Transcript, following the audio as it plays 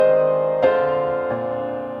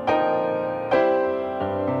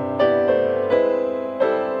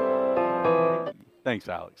Thanks,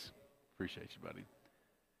 Alex. Appreciate you, buddy.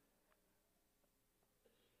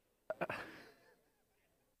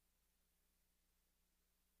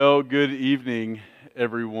 Oh, good evening,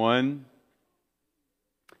 everyone.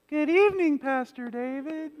 Good evening, Pastor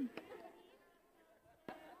David.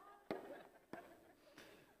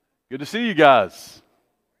 Good to see you guys.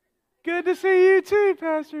 Good to see you too,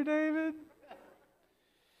 Pastor David.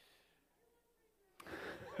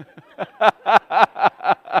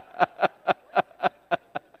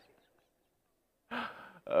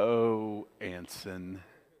 Oh, Anson.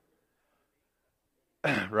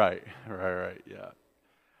 Right, yeah.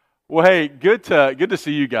 Well, hey, good to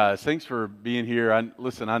see you guys. Thanks for being here.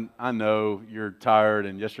 I know you're tired,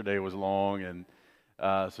 and yesterday was long, and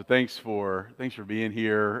so thanks for being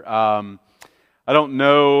here. I don't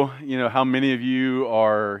know, how many of you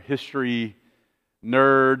are history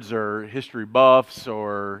nerds or history buffs,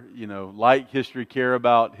 or like history, care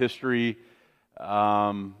about history.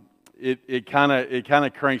 It kind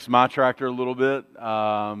of cranks my tractor a little bit,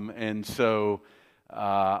 and so.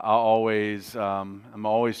 I'm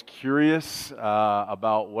always curious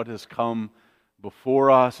about what has come before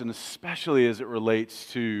us, and especially as it relates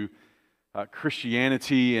to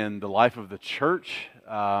Christianity and the life of the church.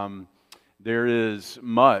 There is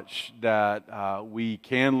much that we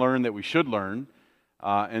can learn, that we should learn,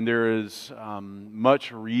 and there is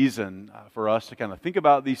much reason for us to kind of think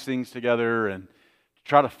about these things together and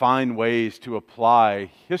try to find ways to apply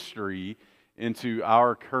history into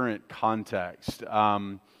our current context.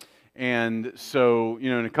 And so,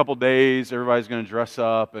 in a couple days, everybody's going to dress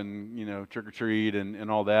up and, trick or treat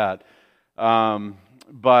and all that.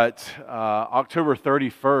 But October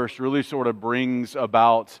 31st really sort of brings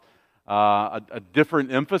about a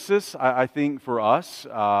different emphasis, I think, for us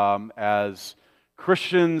as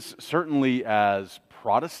Christians, certainly as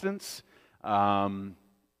Protestants,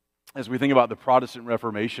 as we think about the Protestant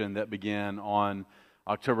Reformation that began on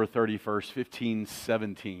October 31st,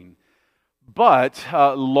 1517. But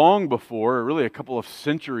long before, really a couple of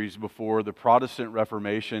centuries before the Protestant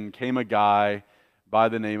Reformation, came a guy by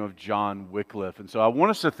the name of John Wycliffe. And so I want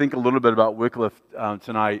us to think a little bit about Wycliffe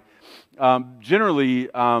tonight. Generally,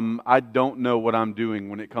 I don't know what I'm doing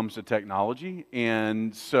when it comes to technology,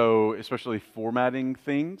 and so especially formatting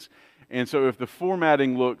things. And so if the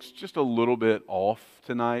formatting looks just a little bit off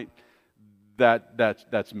tonight,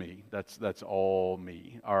 that's me. That's all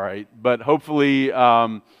me. All right, but hopefully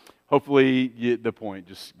the point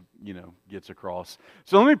just gets across.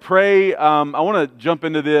 So let me pray. I want to jump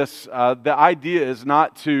into this. The idea is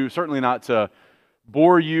certainly not to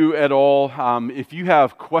bore you at all. If you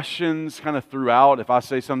have questions kind of throughout, if I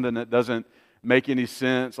say something that doesn't make any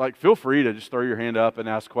sense, feel free to just throw your hand up and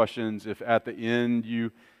ask questions. If at the end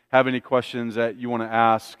you have any questions that you want to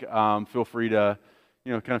ask, feel free to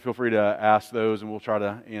ask those, and we'll try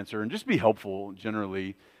to answer and just be helpful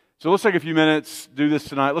generally. So let's take a few minutes, do this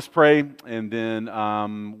tonight. Let's pray, and then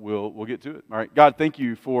we'll get to it. All right, God, thank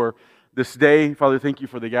you for this day. Father, thank you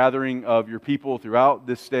for the gathering of your people throughout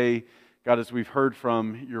this day. God, as we've heard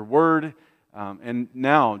from your word, and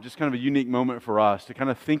now just kind of a unique moment for us to kind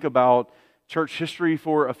of think about church history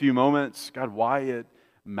for a few moments. God, why it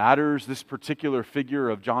matters, this particular figure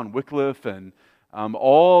of John Wycliffe, and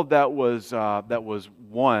all that was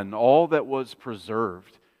won, all that was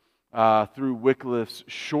preserved through Wycliffe's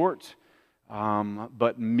short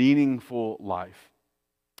but meaningful life.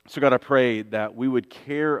 So God, I pray that we would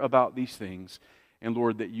care about these things, and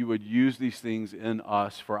Lord, that you would use these things in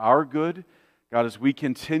us for our good. God, as we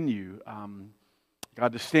continue,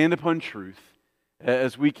 God, to stand upon truth,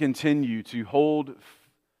 as we continue to hold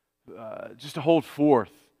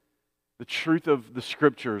forth the truth of the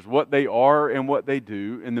Scriptures, what they are and what they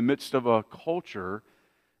do in the midst of a culture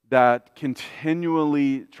that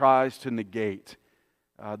continually tries to negate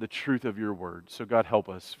the truth of your word. So God, help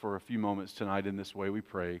us for a few moments tonight in this way, we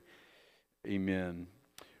pray. Amen.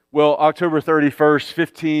 Well, October 31st,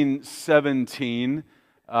 1517,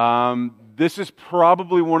 this is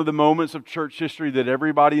probably one of the moments of church history that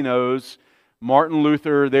everybody knows. Martin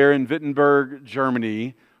Luther, there in Wittenberg,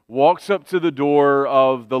 Germany, walks up to the door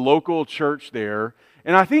of the local church there.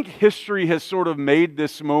 And I think history has sort of made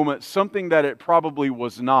this moment something that it probably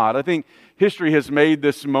was not. I think history has made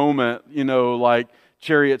this moment, like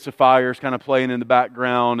Chariots of Fire is kind of playing in the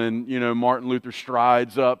background, and, Martin Luther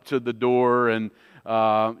strides up to the door, and,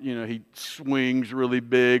 he swings really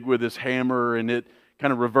big with his hammer, and it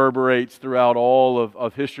kind of reverberates throughout all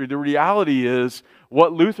of history. The reality is,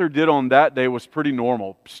 what Luther did on that day was pretty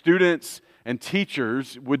normal. Students and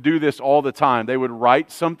teachers would do this all the time. They would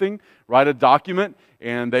write something, write a document,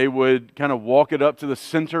 and they would kind of walk it up to the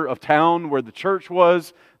center of town where the church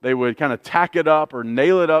was. They would kind of tack it up or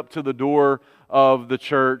nail it up to the door of the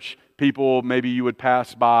church. People, maybe you would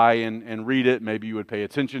pass by and read it. Maybe you would pay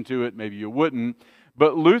attention to it. Maybe you wouldn't.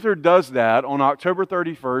 But Luther does that on October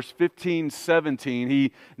 31st, 1517.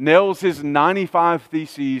 He nails his 95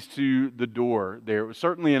 Theses to the door there. It was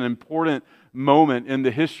certainly an important moment in the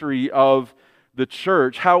history of the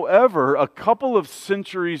church. However, a couple of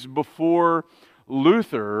centuries before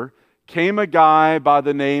Luther came a guy by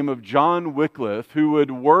the name of John Wycliffe who would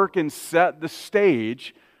work and set the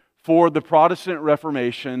stage for the Protestant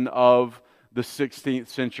Reformation of the 16th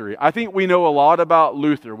century. I think we know a lot about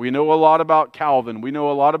Luther. We know a lot about Calvin. We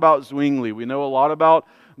know a lot about Zwingli. We know a lot about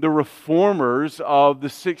the reformers of the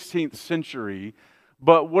 16th century.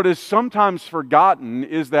 But what is sometimes forgotten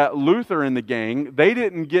is that Luther and the gang, they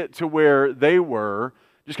didn't get to where they were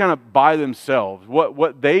just kind of by themselves.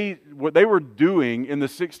 What they were doing in the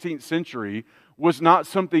 16th century was not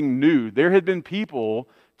something new. There had been people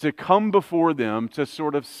to come before them to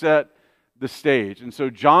sort of set the stage. And so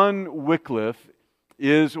John Wycliffe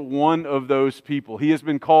is one of those people. He has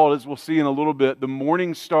been called, as we'll see in a little bit, the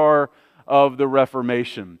morning star of the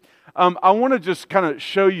Reformation. I want to just kind of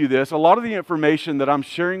show you this. A lot of the information that I'm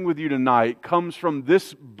sharing with you tonight comes from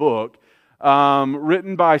this book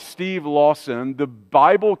written by Steve Lawson, The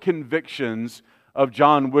Bible Convictions of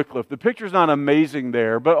John Wycliffe. The picture's not amazing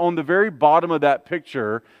there, but on the very bottom of that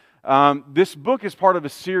picture, this book is part of a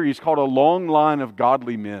series called A Long Line of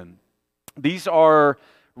Godly Men. These are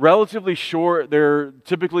relatively short. They're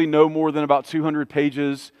typically no more than about 200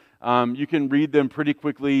 pages. You can read them pretty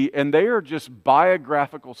quickly, and they are just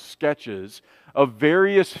biographical sketches of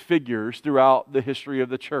various figures throughout the history of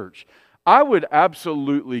the church. I would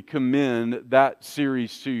absolutely commend that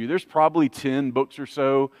series to you. There's probably 10 books or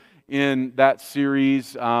so in that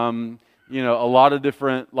series. A lot of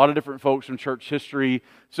different folks from church history.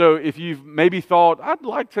 So if you've maybe thought, I'd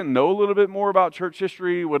like to know a little bit more about church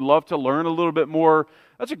history, would love to learn a little bit more,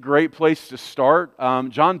 that's a great place to start.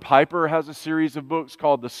 John Piper has a series of books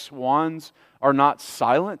called The Swans Are Not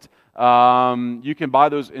Silent. You can buy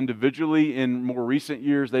those individually. In more recent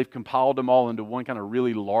years, they've compiled them all into one kind of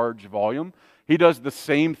really large volume. He does the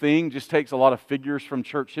same thing, just takes a lot of figures from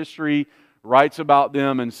church history, writes about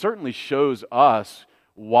them, and certainly shows us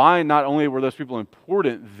why not only were those people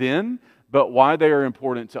important then, but why they are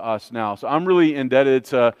important to us now. So I'm really indebted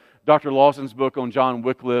to Dr. Lawson's book on John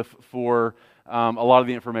Wycliffe for a lot of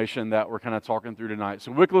the information that we're kind of talking through tonight.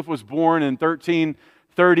 So Wycliffe was born in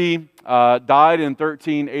 1330, died in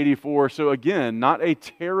 1384. So again, not a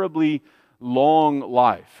terribly long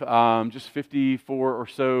life, just 54 or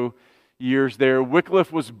so years there.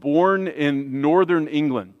 Wycliffe was born in northern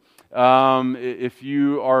England. If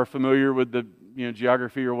you are familiar with the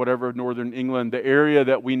geography or whatever of northern England, the area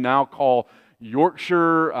that we now call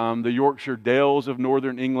Yorkshire, the Yorkshire Dales of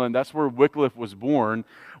northern England, that's where Wycliffe was born.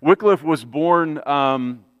 Wycliffe was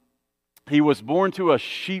born, he was born to a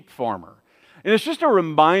sheep farmer. And it's just a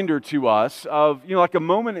reminder to us of, like a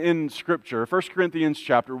moment in Scripture, 1 Corinthians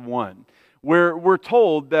chapter 1, where we're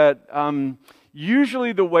told that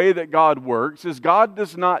usually the way that God works is God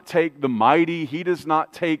does not take the mighty, He does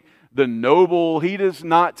not take the noble, He does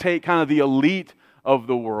not take kind of the elite of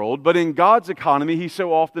the world, but in God's economy, He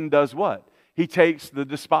so often does what? He takes the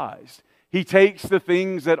despised. He takes the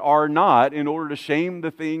things that are not in order to shame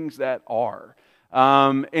the things that are.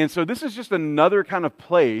 And so this is just another kind of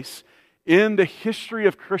place in the history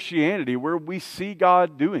of Christianity where we see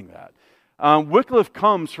God doing that. Wycliffe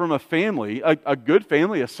comes from a family, a good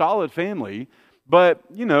family, a solid family, but,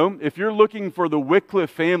 if you're looking for the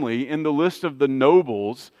Wycliffe family in the list of the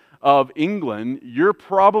nobles of England, you're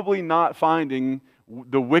probably not finding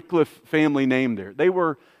the Wycliffe family name there. They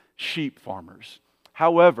were sheep farmers.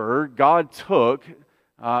 However, God took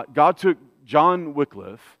John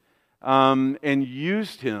Wycliffe and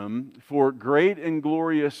used him for great and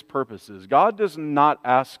glorious purposes. God does not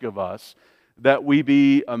ask of us that we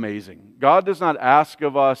be amazing. God does not ask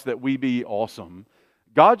of us that we be awesome.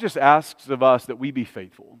 God just asks of us that we be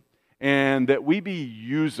faithful and that we be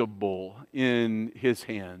usable in His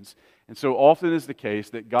hands. And so often is the case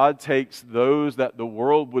that God takes those that the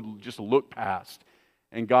world would just look past,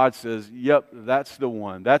 and God says, yep, that's the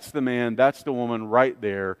one, that's the man, that's the woman right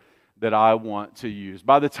there that I want to use.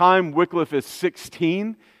 By the time Wycliffe is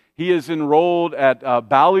 16, he is enrolled at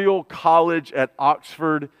Balliol College at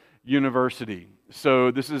Oxford University.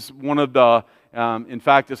 So this is one of the, in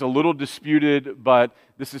fact, it's a little disputed, but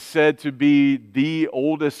this is said to be the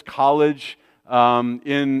oldest college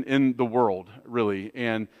in the world, really.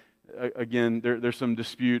 And Again, there's some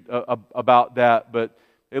dispute about that, but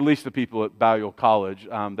at least the people at Balliol College,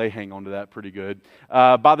 they hang on to that pretty good.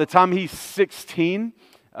 By the time he's 16,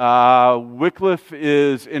 Wycliffe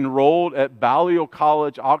is enrolled at Balliol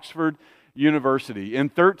College, Oxford University. In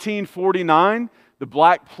 1349, the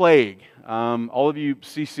Black Plague. All of you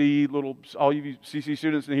CC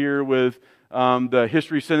students in here with the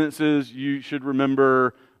history sentences, you should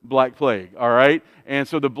remember Black Plague, all right? And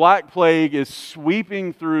so the Black Plague is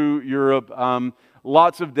sweeping through Europe.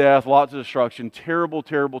 Lots of death, lots of destruction, terrible,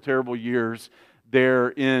 terrible, terrible years there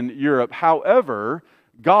in Europe. However,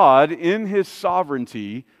 God, in His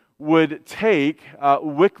sovereignty, would take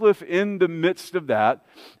Wycliffe in the midst of that,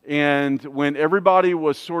 and when everybody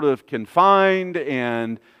was sort of confined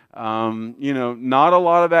and not a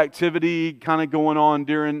lot of activity kind of going on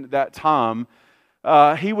during that time,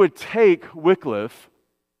 he would take Wycliffe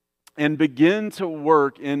and begin to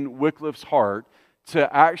work in Wycliffe's heart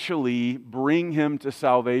to actually bring him to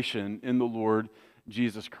salvation in the Lord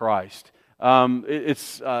Jesus Christ.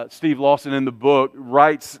 Steve Lawson in the book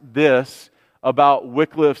writes this about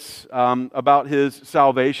Wycliffe's, about his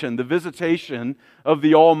salvation. The visitation of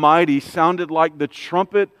the Almighty sounded like the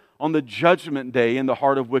trumpet on the judgment day in the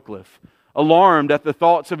heart of Wycliffe. Alarmed at the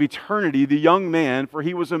thoughts of eternity, the young man, for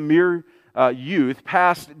he was a mere youth,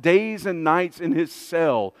 passed days and nights in his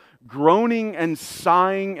cell, groaning and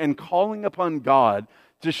sighing and calling upon God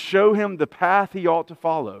to show him the path he ought to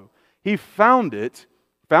follow. He found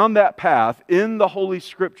that path in the Holy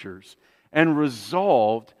Scriptures, and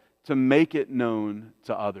resolved to make it known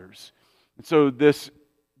to others. And so this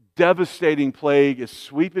devastating plague is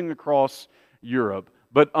sweeping across Europe,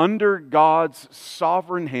 but under God's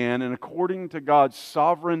sovereign hand and according to God's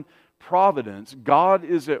sovereign providence, God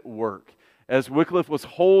is at work. As Wycliffe was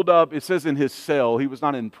holed up, it says in his cell, he was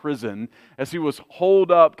not in prison, as he was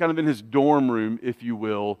holed up kind of in his dorm room, if you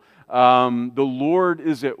will, the Lord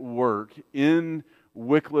is at work in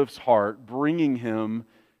Wycliffe's heart, bringing him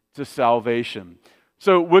to salvation.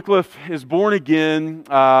 So Wycliffe is born again,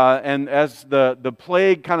 and as the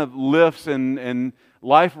plague kind of lifts and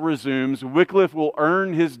life resumes, Wycliffe will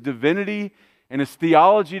earn his divinity and his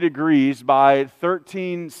theology degrees by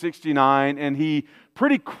 1369, and he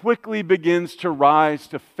pretty quickly begins to rise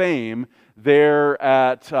to fame there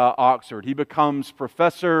at Oxford. He becomes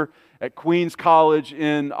professor at Queen's College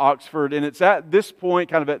in Oxford, and it's at this point,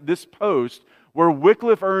 kind of at this post, where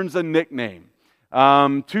Wycliffe earns a nickname.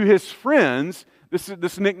 To his friends,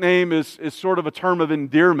 this nickname is sort of a term of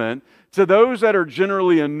endearment. To those that are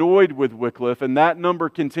generally annoyed with Wycliffe, and that number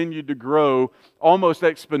continued to grow almost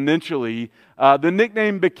exponentially, the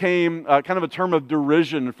nickname became kind of a term of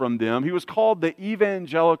derision from them. He was called the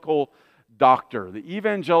Evangelical Doctor. The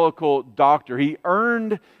Evangelical Doctor. He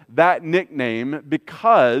earned that nickname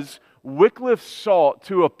because Wycliffe sought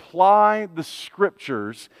to apply the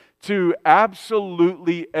Scriptures to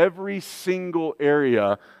absolutely every single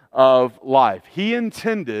area of life. He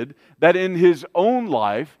intended that in his own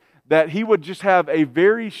life, that he would just have a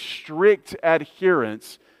very strict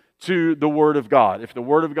adherence to the Word of God. If the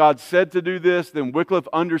Word of God said to do this, then Wycliffe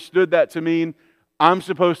understood that to mean, I'm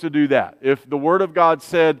supposed to do that. If the Word of God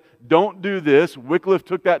said, don't do this, Wycliffe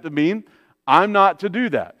took that to mean, I'm not to do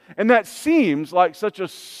that. And that seems like such a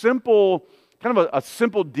simple, kind of a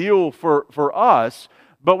simple deal for us,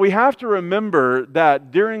 but we have to remember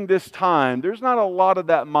that during this time, there's not a lot of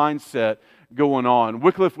that mindset going on.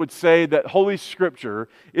 Wycliffe would say that Holy Scripture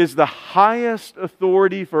is the highest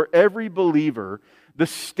authority for every believer, the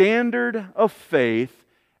standard of faith,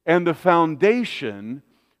 and the foundation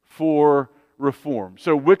for reform.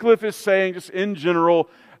 So Wycliffe is saying, just in general,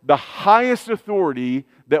 the highest authority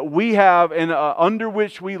that we have and under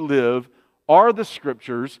which we live are the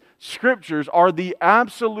Scriptures. Scriptures are the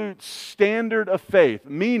absolute standard of faith,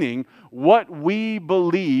 meaning what we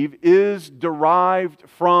believe is derived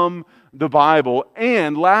from the Bible.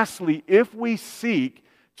 And lastly, if we seek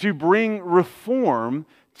to bring reform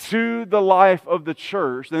to the life of the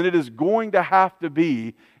church, then it is going to have to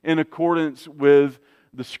be in accordance with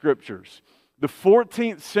the Scriptures. The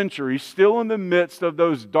 14th century, still in the midst of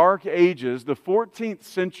those dark ages, the 14th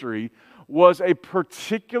century was a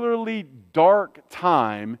particularly dark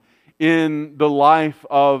time in the life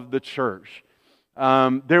of the church.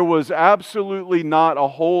 There was absolutely not a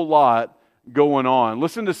whole lot going on.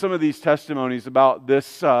 Listen to some of these testimonies about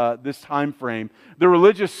this time frame. The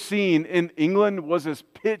religious scene in England was as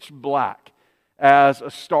pitch black as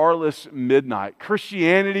a starless midnight.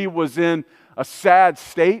 Christianity was in a sad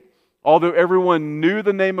state. Although everyone knew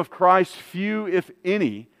the name of Christ, few, if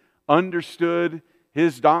any, understood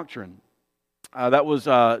His doctrine. That was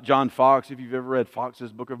John Foxe. If you've ever read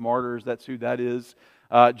Foxe's Book of Martyrs, that's who that is.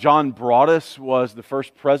 John Broadus was the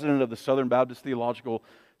first president of the Southern Baptist Theological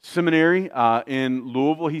Seminary in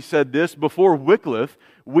Louisville. He said this: before Wycliffe,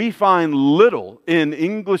 we find little in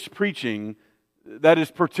English preaching that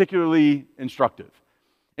is particularly instructive.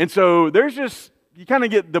 And so there's just, you kind of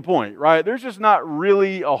get the point, right? There's just not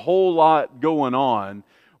really a whole lot going on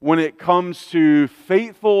when it comes to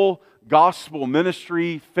faithful gospel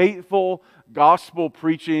ministry, faithful gospel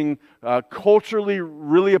preaching, culturally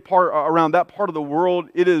really around that part of the world.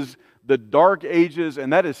 It is the dark ages,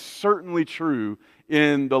 and that is certainly true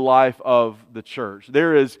in the life of the church.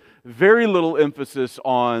 There is very little emphasis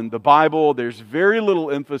on the Bible. There's very little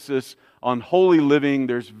emphasis on holy living.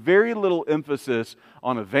 There's very little emphasis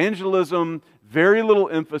on evangelism, very little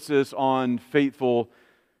emphasis on faithful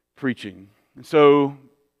preaching. And so,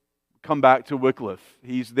 come back to Wycliffe.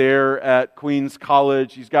 He's there at Queen's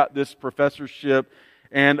College. He's got this professorship.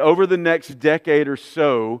 And over the next decade or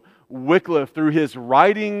so, Wycliffe, through his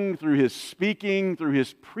writing, through his speaking, through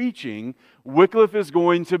his preaching, Wycliffe is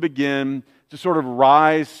going to begin to sort of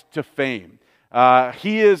rise to fame.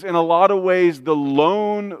 He is, in a lot of ways, the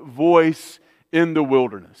lone voice in the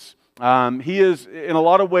wilderness. He is, in a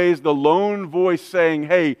lot of ways, the lone voice saying,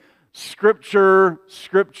 hey, Scripture,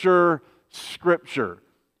 Scripture, Scripture.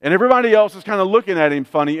 And everybody else is kind of looking at him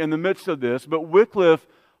funny in the midst of this, but Wycliffe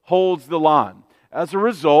holds the line. As a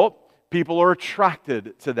result, people are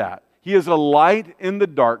attracted to that. He is a light in the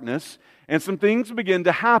darkness, and some things begin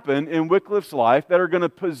to happen in Wycliffe's life that are going to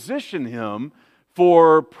position him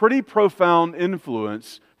for pretty profound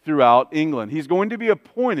influence throughout England. He's going to be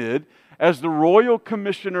appointed as the Royal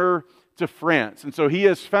Commissioner to France. And so he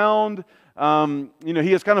has found,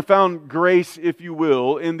 he has kind of found grace, if you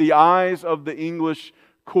will, in the eyes of the English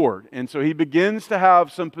court. And so he begins to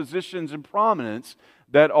have some positions and prominence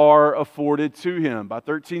that are afforded to him. By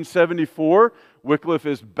 1374, Wycliffe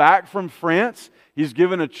is back from France. He's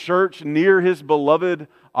given a church near his beloved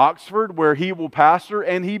Oxford where he will pastor,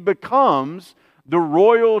 and he becomes the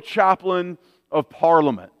royal chaplain of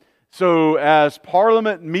Parliament. So as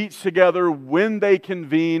Parliament meets together, when they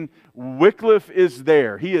convene, Wycliffe is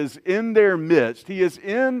there. He is in their midst. He is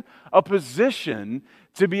in a position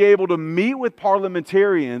to be able to meet with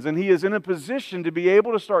parliamentarians, and he is in a position to be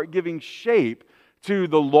able to start giving shape to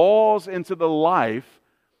the laws and to the life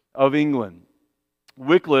of England.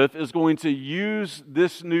 Wycliffe is going to use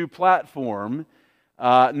this new platform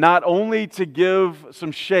not only to give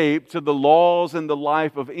some shape to the laws and the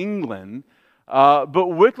life of England, but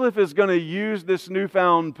Wycliffe is going to use this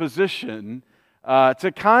newfound position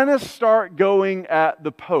to kind of start going at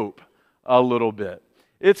the Pope a little bit.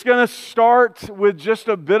 It's going to start with just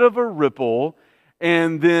a bit of a ripple,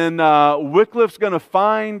 and then Wycliffe's going to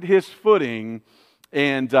find his footing,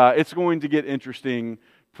 and it's going to get interesting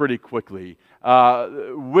pretty quickly.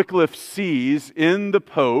 Wycliffe sees in the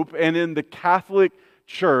Pope and in the Catholic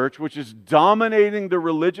Church, which is dominating the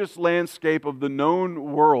religious landscape of the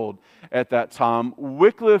known world at that time,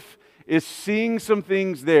 Wycliffe is seeing some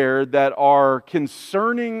things there that are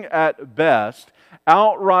concerning at best,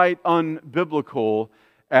 outright unbiblical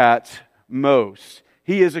at most.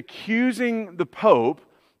 He is accusing the Pope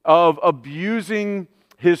of abusing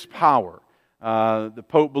his power. The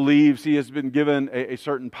Pope believes he has been given a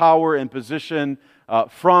certain power and position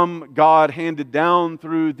from God, handed down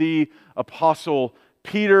through the Apostle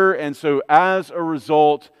Peter. And so as a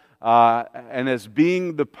result, and as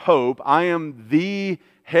being the Pope, I am the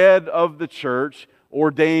head of the church,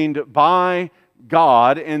 ordained by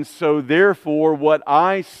God. And so therefore, what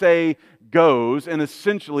I say goes, and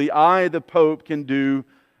essentially I, the Pope, can do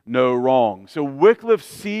no wrong. So Wycliffe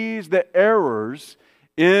sees the errors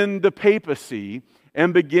in the papacy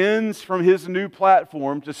and begins from his new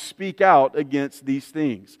platform to speak out against these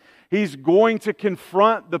things. He's going to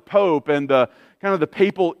confront the Pope and the kind of the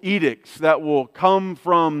papal edicts that will come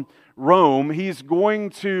from Rome. He's going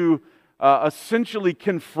to essentially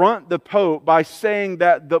confront the Pope by saying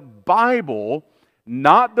that the Bible,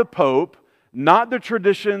 not the Pope, not the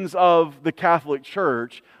traditions of the Catholic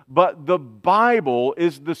Church, but the Bible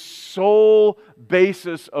is the sole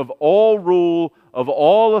basis of all rule, of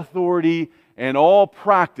all authority, and all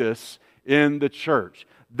practice in the church.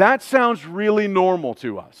 That sounds really normal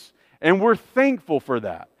to us, and we're thankful for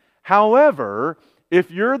that. However,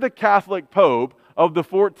 if you're the Catholic Pope of the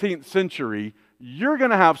 14th century, you're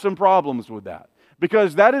going to have some problems with that,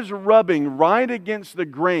 because that is rubbing right against the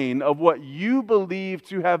grain of what you believe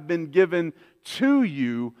to have been given to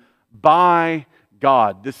you by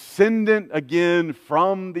God, descendant again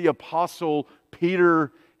from the Apostle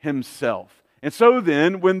Peter himself. And so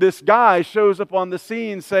then, when this guy shows up on the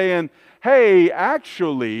scene saying, hey,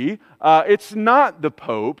 actually, it's not the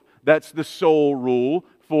Pope, that's the sole rule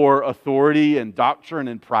for authority and doctrine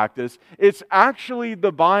and practice. It's actually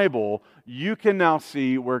the Bible. You can now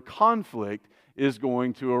see where conflict is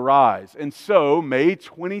going to arise. And so, May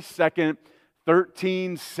 22nd,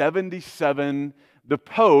 1377, the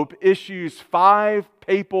Pope issues 5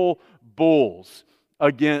 papal bulls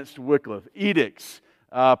against Wycliffe, edicts,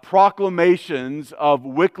 proclamations of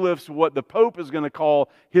Wycliffe's, what the Pope is going to call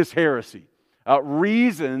his heresy,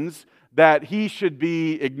 reasons that he should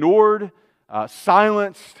be ignored,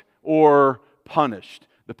 silenced, or punished.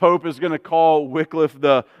 The Pope is going to call Wycliffe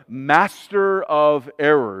the master of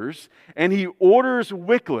errors, and he orders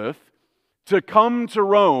Wycliffe to come to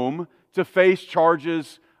Rome to face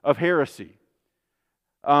charges of heresy.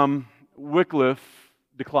 Wycliffe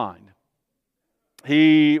declined.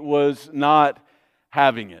 He was not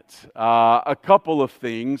having it. A couple of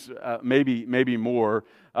things, maybe more.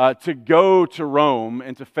 To go to Rome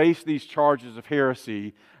and to face these charges of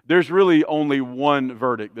heresy, there's really only one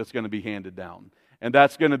verdict that's going to be handed down. And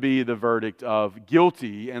that's going to be the verdict of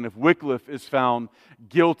guilty. And if Wycliffe is found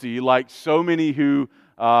guilty, like so many who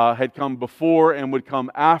had come before and would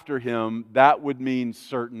come after him, that would mean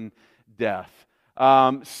certain death.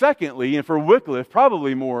 Secondly, and for Wycliffe,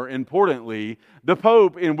 probably more importantly, the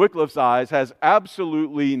Pope, in Wycliffe's eyes, has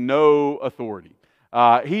absolutely no authority.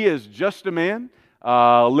 He is just a man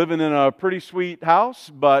living in a pretty sweet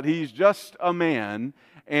house, but he's just a man,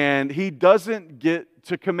 and he doesn't get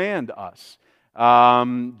to command us.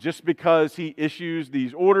 Just because he issues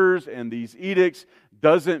these orders and these edicts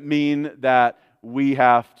doesn't mean that we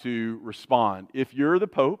have to respond. If you're the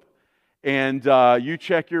Pope and you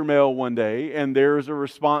check your mail one day and there's a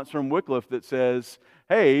response from Wycliffe that says,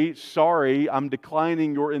 "Hey, sorry, I'm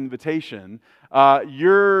declining your invitation,"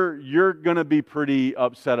 you're going to be pretty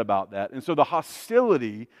upset about that. And so the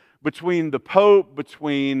hostility between the Pope,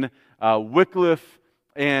 between Wycliffe,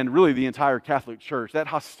 and really the entire Catholic Church, that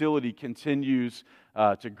hostility continues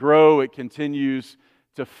to grow. It continues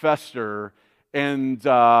to fester. And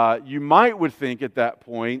you would think at that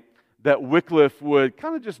point that Wycliffe would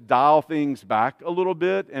kind of just dial things back a little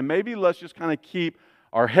bit, and maybe let's just kind of keep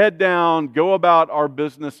our head down, go about our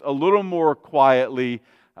business a little more quietly.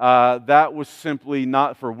 That was simply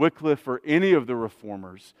not for Wycliffe or any of the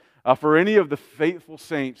reformers, for any of the faithful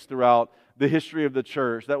saints throughout the history of the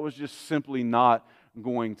church. That was just simply not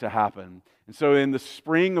going to happen. And so in the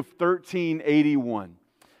spring of 1381,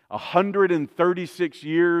 136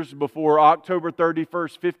 years before October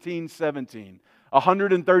 31st, 1517,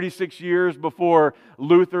 136 years before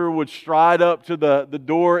Luther would stride up to the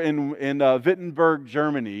door in Wittenberg,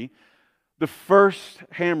 Germany, the first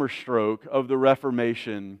hammer stroke of the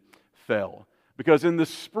Reformation fell. Because in the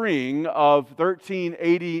spring of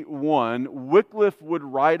 1381, Wycliffe would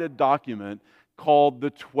write a document called the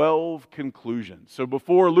 12 Conclusions. So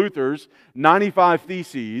before Luther's 95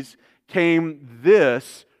 Theses came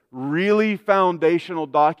this really foundational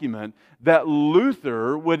document that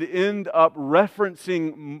Luther would end up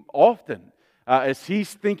referencing often as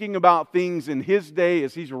he's thinking about things in his day,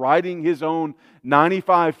 as he's writing his own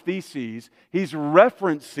 95 Theses. He's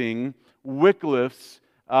referencing Wycliffe's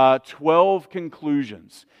 12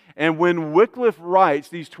 Conclusions. And when Wycliffe writes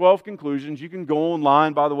these 12 conclusions, you can go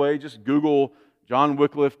online, by the way, just Google John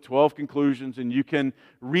Wycliffe 12 Conclusions, and you can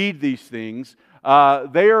read these things.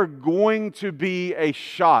 They are going to be a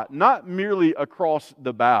shot, not merely across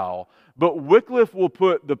the bow, but Wycliffe will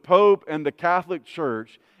put the Pope and the Catholic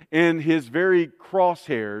Church in his very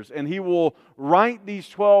crosshairs, and he will write these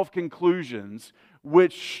 12 conclusions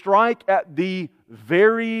which strike at the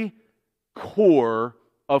very core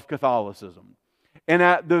of Catholicism. And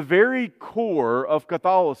at the very core of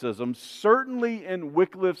Catholicism, certainly in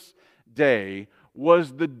Wycliffe's day,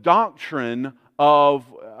 was the doctrine of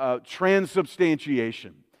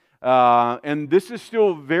transubstantiation. And this is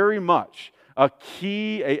still very much a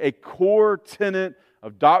key, a core tenet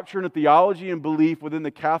of doctrine of theology and belief within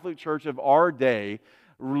the Catholic Church of our day.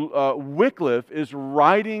 Wycliffe is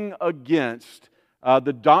writing against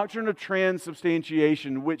the doctrine of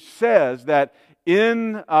transubstantiation, which says that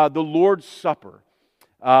in the Lord's Supper,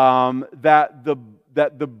 that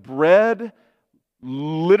the bread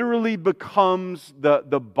literally becomes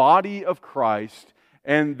the body of Christ,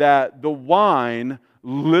 and that the wine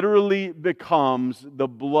literally becomes the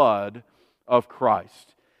blood of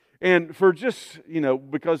Christ. And for just,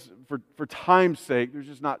 because for time's sake, there's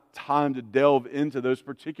just not time to delve into those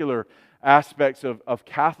particular aspects of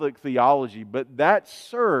Catholic theology, but that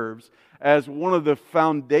serves as one of the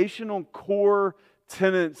foundational core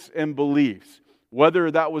tenets and beliefs.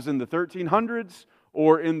 Whether that was in the 1300s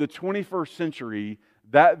or in the 21st century,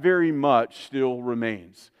 that very much still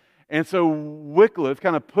remains. And so Wycliffe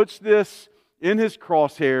kind of puts this in his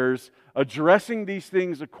crosshairs, addressing these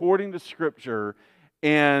things according to Scripture,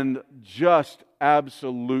 and just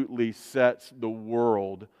absolutely sets the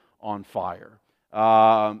world on fire.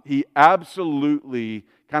 He absolutely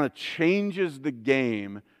kind of changes the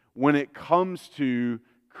game when it comes to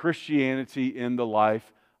Christianity in the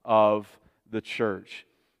life of the church.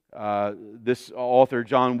 This author,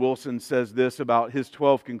 John Wilson, says this about his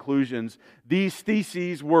 12 conclusions. These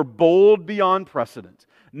theses were bold beyond precedent.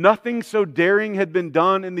 Nothing so daring had been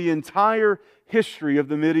done in the entire history of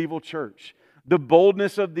the medieval church. The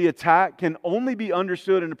boldness of the attack can only be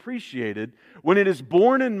understood and appreciated when it is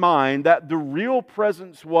borne in mind that the real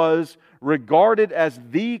presence was regarded as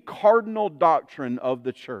the cardinal doctrine of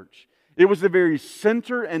the church. It was the very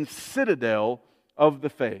center and citadel of the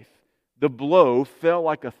faith. The blow fell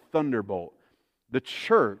like a thunderbolt. The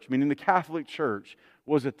church, meaning the Catholic Church,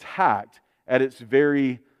 was attacked at its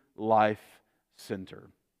very life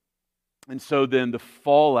center. And so then the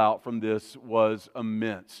fallout from this was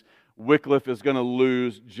immense. Wycliffe is going to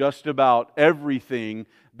lose just about everything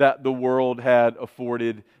that the world had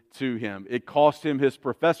afforded to him. It cost him his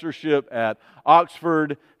professorship at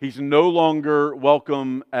Oxford. He's no longer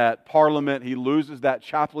welcome at Parliament. He loses that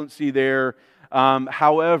chaplaincy there.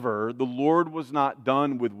 However, the Lord was not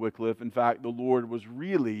done with Wycliffe. In fact, the Lord was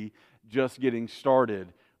really just getting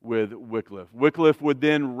started with Wycliffe. Wycliffe would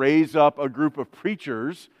then raise up a group of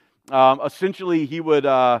preachers. Essentially, he would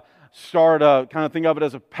start a kind of think of it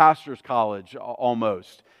as a pastor's college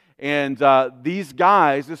almost. And these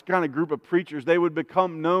guys, this kind of group of preachers, they would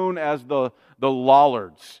become known as the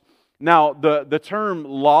Lollards. Now, the term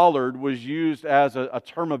Lollard was used as a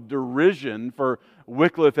term of derision for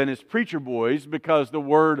Wycliffe and his preacher boys because the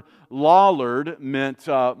word Lollard meant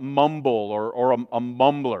mumble or a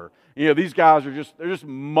mumbler. You know, these guys are just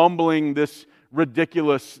mumbling this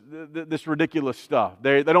ridiculous stuff.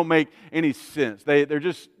 They don't make any sense. They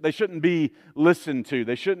shouldn't be listened to.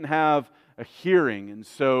 They shouldn't have a hearing. And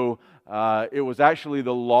so it was actually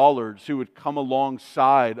the Lollards who would come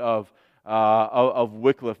alongside of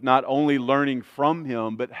Wycliffe, not only learning from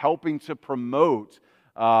him, but helping to promote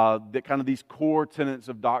the kind of these core tenets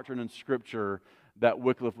of doctrine and Scripture that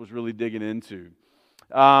Wycliffe was really digging into.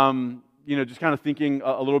 Just kind of thinking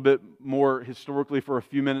a little bit more historically for a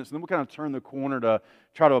few minutes, and then we'll kind of turn the corner to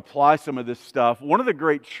try to apply some of this stuff. One of the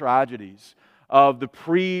great tragedies of the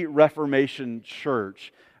pre-Reformation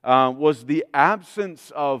church was the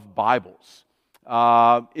absence of Bibles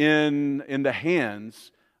in the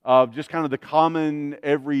hands of just kind of the common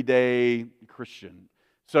everyday Christian.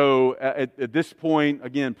 So at this point,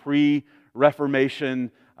 again,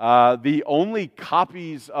 pre-Reformation, the only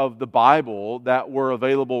copies of the Bible that were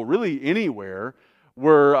available really anywhere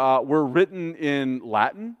were written in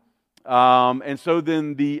Latin. And so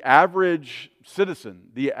then the average citizen,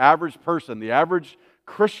 the average person, the average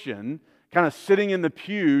Christian, kind of sitting in the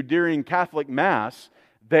pew during Catholic Mass,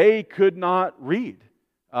 they could not read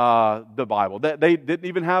the Bible. They didn't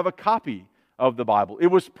even have a copy of the Bible. It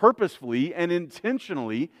was purposefully and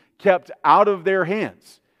intentionally kept out of their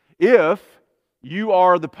hands. If you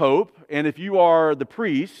are the Pope, and if you are the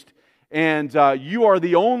priest, and you are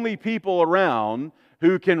the only people around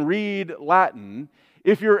who can read Latin,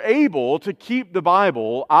 if you're able to keep the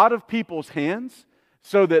Bible out of people's hands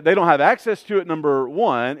so that they don't have access to it, number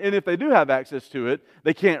one, and if they do have access to it,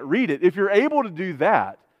 they can't read it. If you're able to do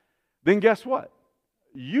that, then guess what?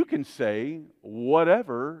 You can say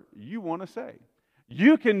whatever you want to say.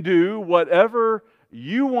 You can do whatever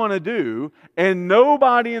you want to do, and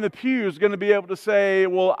nobody in the pew is going to be able to say,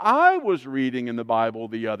 well, I was reading in the Bible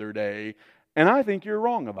the other day, and I think you're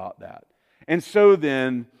wrong about that. And so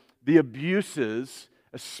then, the abuses,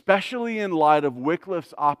 especially in light of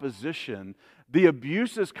Wycliffe's opposition, the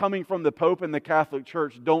abuses coming from the Pope and the Catholic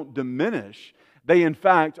Church don't diminish. They, in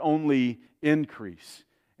fact, only increase.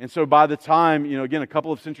 And so by the time, again, a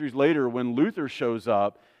couple of centuries later, when Luther shows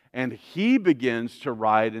up and he begins to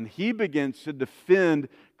write and he begins to defend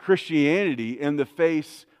Christianity in the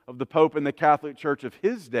face of the Pope and the Catholic Church of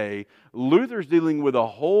his day, Luther's dealing with a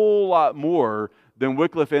whole lot more than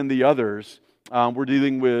Wycliffe and the others were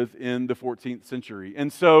dealing with in the 14th century.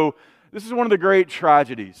 And so this is one of the great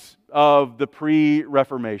tragedies of the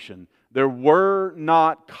pre-Reformation. There were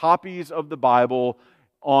not copies of the Bible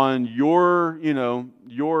on your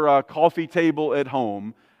coffee table at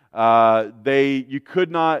home. You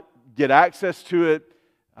could not get access to it.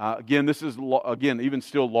 Again, this is even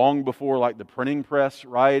still long before like the printing press,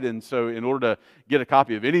 right? And so, in order to get a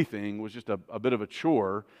copy of anything was just a bit of a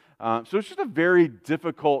chore. So it's just a very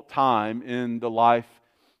difficult time in the life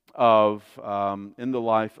in the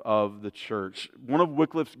life of the church. One of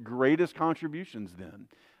Wycliffe's greatest contributions then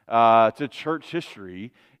to church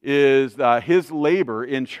history is his labor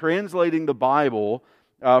in translating the Bible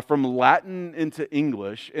from Latin into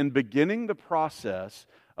English and beginning the process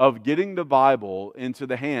of getting the Bible into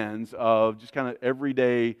the hands of just kind of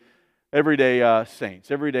everyday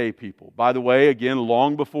saints, everyday people. By the way, again,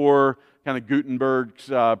 long before kind of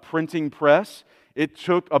Gutenberg's printing press, it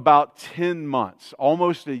took about 10 months,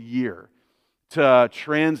 almost a year, to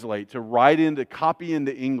translate, to copy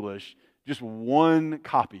into English just one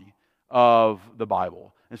copy of the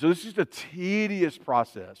Bible. And so this is just a tedious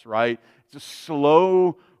process, right? It's a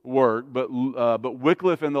slow work, but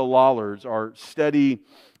Wycliffe and the Lollards are steady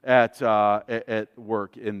at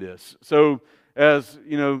work in this. So as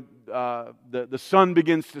you know, the sun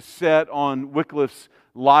begins to set on Wycliffe's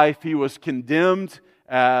life, he was condemned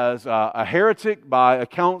as a heretic by a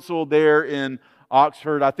council there in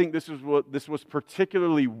Oxford. I think this was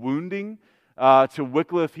particularly wounding to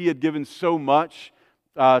Wycliffe. He had given so much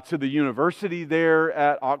to the university there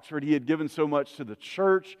at Oxford. He had given so much to the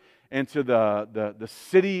church and to the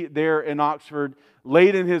city there in Oxford.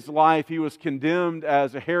 Late in his life, he was condemned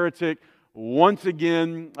as a heretic. Once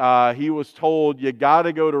again, he was told, you got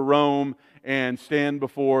to go to Rome and stand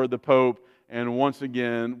before the Pope. And once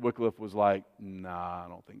again, Wycliffe was like, nah, I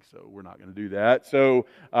don't think so. We're not going to do that. So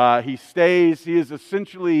he stays. He is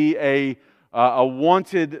essentially a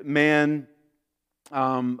wanted man.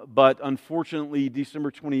 But unfortunately,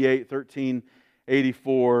 December 28,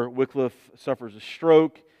 1384, Wycliffe suffers a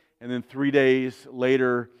stroke. And then 3 days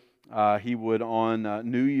later, he would, on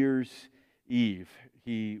New Year's Eve,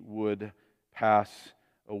 he would pass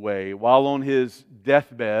away. While on his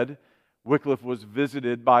deathbed, Wycliffe was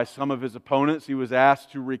visited by some of his opponents. He was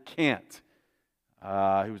asked to recant. He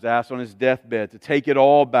was asked on his deathbed to take it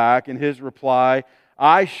all back. And his reply,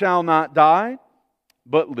 I shall not die,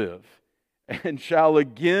 but live, and shall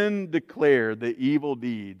again declare the evil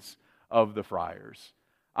deeds of the friars.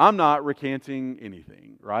 I'm not recanting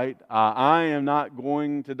anything, right? I am not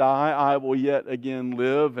going to die. I will yet again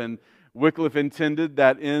live. And Wycliffe intended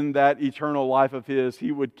that in that eternal life of his,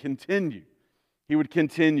 he would continue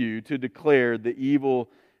to declare the evil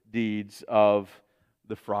deeds of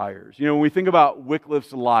the friars. You know, when we think about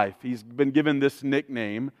Wycliffe's life, he's been given this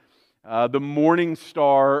nickname, the morning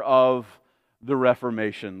star of the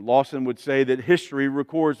Reformation. Lawson would say that history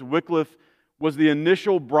records Wycliffe was the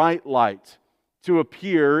initial bright light to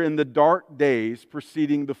appear in the dark days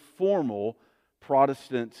preceding the formal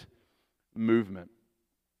Protestant movement.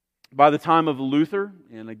 By the time of Luther,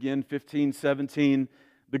 and again 1517,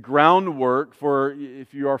 the groundwork for,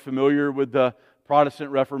 if you are familiar with the Protestant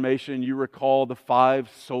Reformation, you recall the 5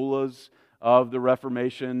 solas of the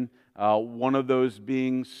Reformation, one of those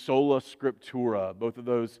being sola scriptura, both of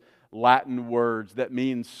those Latin words that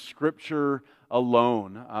mean Scripture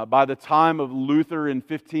alone. By the time of Luther in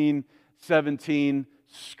 1517,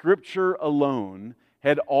 Scripture alone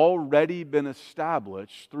had already been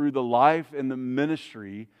established through the life and the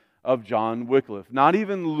ministry of John Wycliffe. Not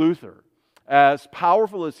even Luther, as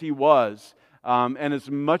powerful as he was, and as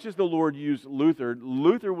much as the Lord used Luther,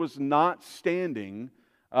 Luther was not standing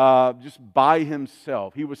just by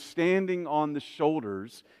himself. He was standing on the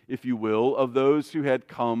shoulders, if you will, of those who had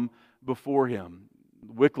come before him.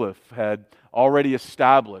 Wycliffe had already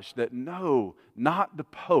established that no, not the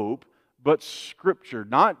Pope, but Scripture,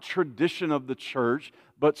 not tradition of the church,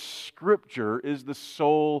 but Scripture is the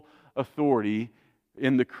sole authority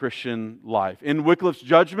in the Christian life. In Wycliffe's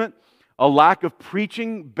judgment, a lack of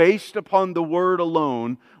preaching based upon the Word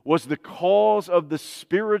alone was the cause of the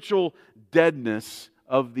spiritual deadness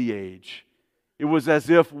of the age. It was as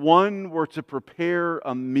if one were to prepare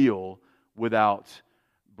a meal without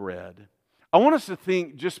bread. I want us to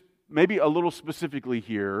think just maybe a little specifically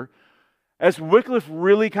here, as Wycliffe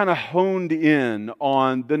really kind of honed in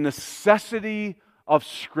on the necessity of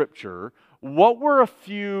Scripture, what were a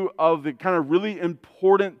few of the kind of really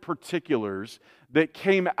important particulars that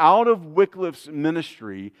came out of Wycliffe's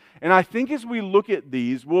ministry? And I think as we look at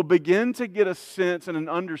these, we'll begin to get a sense and an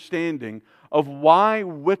understanding of why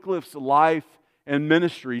Wycliffe's life and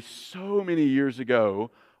ministry so many years ago,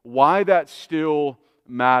 why that still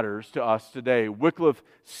matters to us today. Wycliffe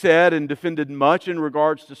said and defended much in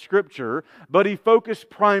regards to Scripture, but he focused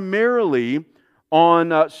primarily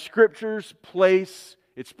on Scripture's place,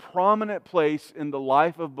 its prominent place in the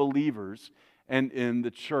life of believers and in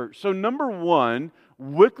the church. So number one,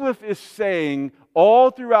 Wycliffe is saying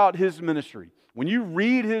all throughout his ministry, when you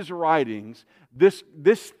read his writings, this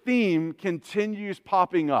theme continues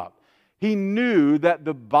popping up. He knew that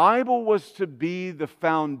the Bible was to be the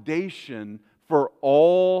foundation for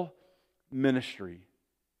all ministry.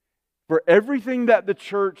 For everything that the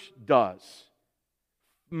church does,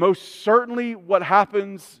 most certainly what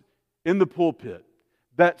happens in the pulpit,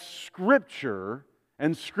 that Scripture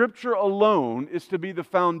and Scripture alone is to be the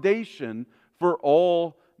foundation for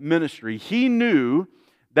all ministry. He knew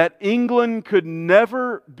that England could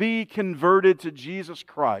never be converted to Jesus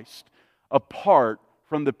Christ apart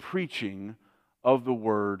from the preaching of the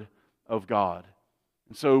Word of God.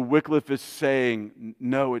 And so Wycliffe is saying,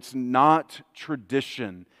 no, it's not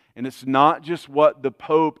tradition. And it's not just what the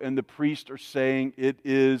Pope and the priest are saying, it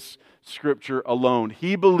is Scripture alone.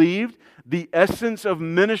 He believed the essence of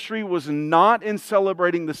ministry was not in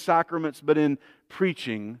celebrating the sacraments, but in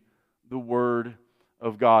preaching the Word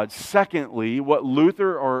of God. Secondly, what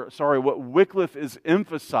Wycliffe is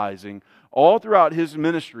emphasizing all throughout his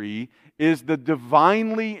ministry is the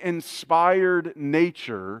divinely inspired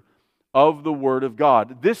nature of the Word of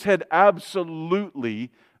God. This had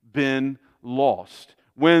absolutely been lost.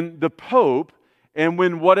 When the Pope and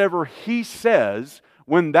when whatever he says,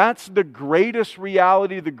 when that's the greatest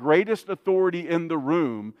reality, the greatest authority in the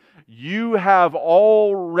room, you have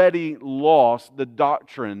already lost the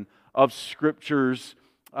doctrine of Scripture's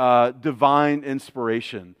divine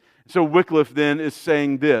inspiration. So Wycliffe then is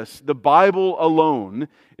saying this: the Bible alone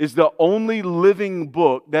is the only living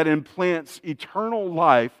book that implants eternal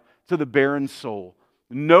life to the barren soul.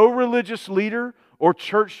 No religious leader or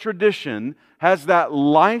church tradition has that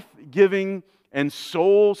life-giving and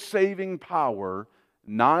soul-saving power,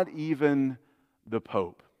 not even the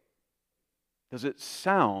Pope. Does it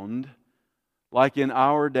sound like in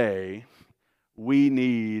our day we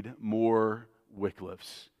need more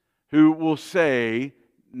Wycliffes who will say,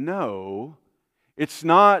 no, it's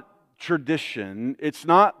not tradition, it's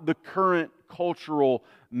not the current cultural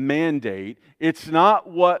mandate, it's not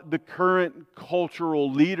what the current cultural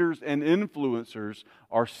leaders and influencers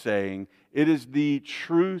are saying, it is the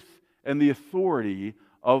truth and the authority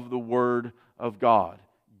of the Word of God.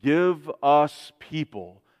 Give us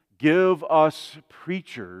people, give us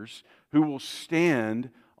preachers who will stand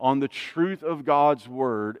on the truth of God's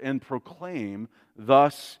Word and proclaim,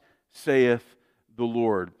 "Thus saith the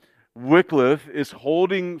Lord." Wycliffe is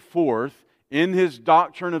holding forth in his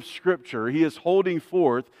doctrine of Scripture, he is holding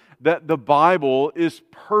forth that the Bible is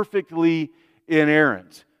perfectly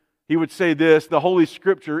inerrant. He would say this: the Holy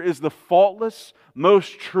Scripture is the faultless,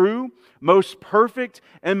 most true, most perfect,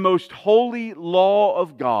 and most holy law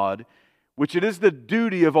of God, which it is the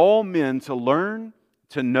duty of all men to learn,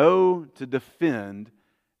 to know, to defend,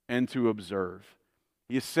 and to observe.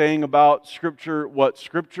 He is saying about Scripture what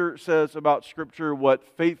Scripture says about Scripture, what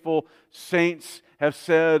faithful saints have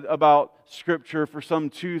said about Scripture for some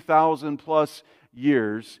 2,000 plus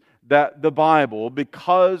years, that the Bible,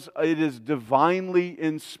 because it is divinely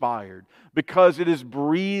inspired, because it is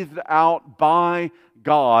breathed out by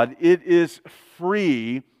God, it is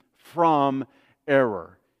free from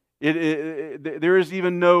error. There is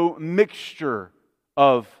even no mixture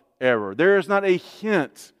of error. There is not a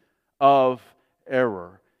hint of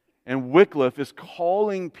error. And Wycliffe is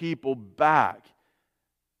calling people back.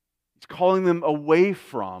 He's calling them away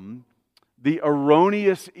from the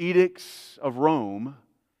erroneous edicts of Rome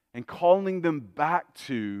and calling them back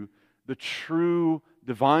to the true,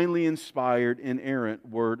 divinely inspired, inerrant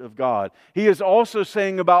Word of God. He is also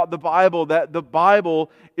saying about the Bible that the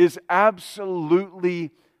Bible is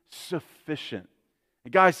absolutely sufficient.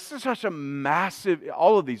 And guys, this is such a massive,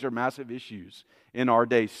 all of these are massive issues in our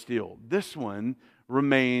day still. This one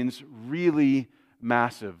remains really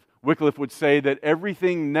massive. Wycliffe would say that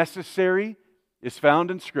everything necessary is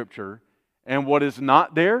found in Scripture, and what is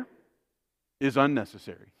not there is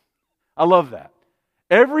unnecessary. I love that.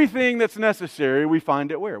 Everything that's necessary, we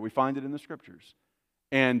find it where? We find it in the Scriptures.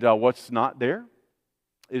 And what's not there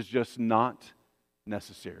is just not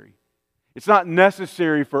necessary. It's not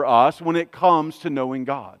necessary for us when it comes to knowing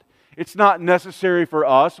God. It's not necessary for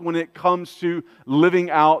us when it comes to living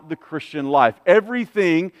out the Christian life.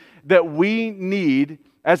 Everything that we need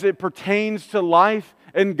as it pertains to life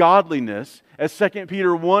and godliness, as 2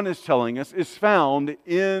 Peter 1 is telling us, is found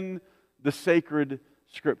in the sacred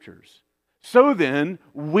Scriptures. So then,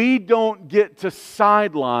 we don't get to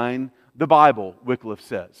sideline the Bible, Wycliffe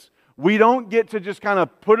says. We don't get to just kind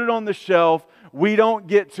of put it on the shelf. We don't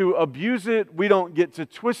get to abuse it. We don't get to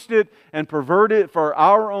twist it and pervert it for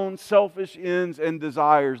our own selfish ends and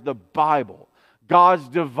desires. The Bible, God's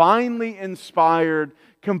divinely inspired,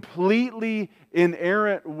 completely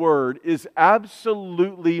inerrant Word, is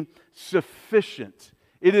absolutely sufficient.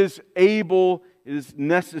 It is able, it is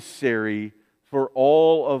necessary for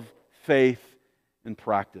all of faith and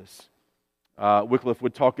practice. Wycliffe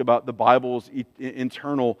would talk about the Bible's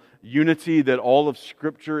internal unity, that all of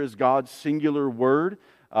Scripture is God's singular word,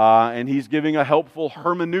 and he's giving a helpful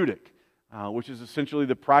hermeneutic, which is essentially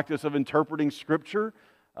the practice of interpreting Scripture.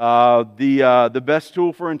 The best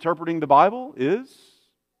tool for interpreting the Bible is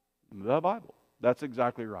the Bible. That's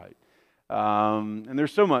exactly right. And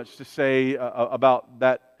there's so much to say about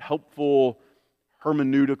that helpful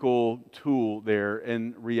hermeneutical tool there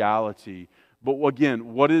in reality. But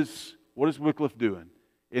again, what is Wycliffe doing?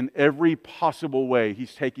 In every possible way,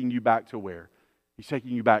 he's taking you back to where? He's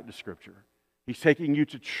taking you back to Scripture. He's taking you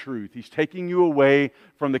to truth. He's taking you away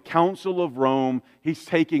from the council of Rome. He's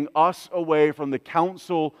taking us away from the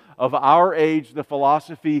council of our age, the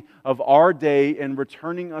philosophy of our day, and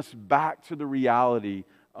returning us back to the reality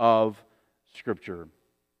of Scripture.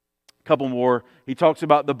 A couple more. He talks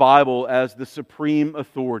about the Bible as the supreme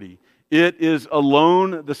authority. It is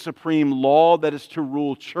alone the supreme law that is to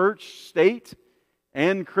rule church, state,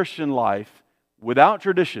 and Christian life without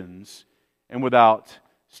traditions and without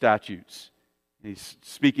statutes. He's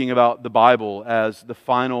speaking about the Bible as the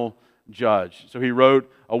final judge. So he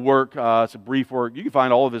wrote a work, it's a brief work. You can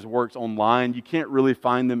find all of his works online. You can't really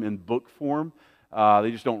find them in book form. They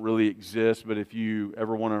just don't really exist. But if you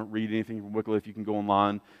ever want to read anything from Wycliffe, you can go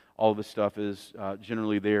online. All of this stuff is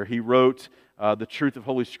generally there. He wrote The Truth of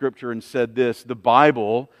Holy Scripture and said this: the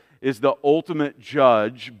Bible is the ultimate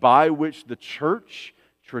judge by which the church,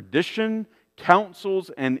 tradition, councils,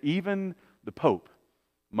 and even the Pope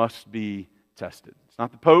must be tested. It's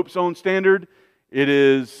not the Pope's own standard. It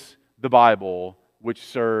is the Bible which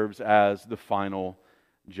serves as the final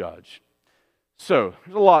judge. So,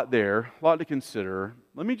 there's a lot there, a lot to consider.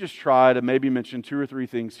 Let me just try to maybe mention 2 or 3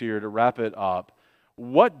 things here to wrap it up.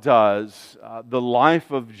 What does the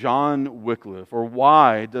life of John Wycliffe, or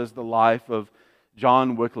why does the life of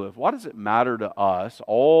John Wycliffe, why does it matter to us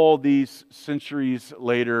all these centuries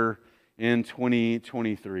later in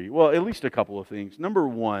 2023? Well, at least a couple of things. Number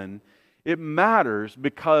one, it matters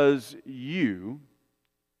because you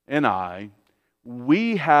and I,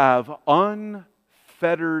 we have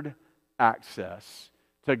unfettered access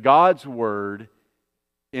to God's Word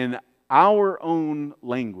in our own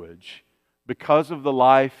language because of the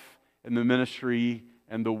life and the ministry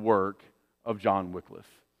and the work of John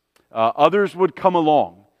Wycliffe. Others would come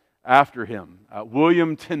along after him.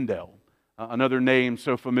 William Tyndale, another name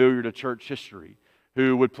so familiar to church history,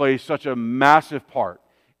 who would play such a massive part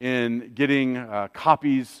in getting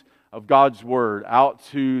copies of God's Word out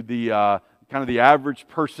to the kind of the average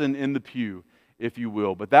person in the pew, if you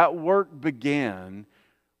will. But that work began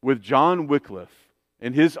with John Wycliffe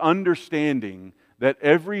and his understanding that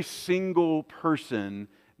every single person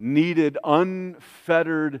needed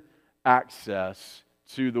unfettered access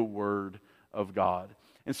to the Word of God.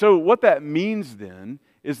 And so what that means then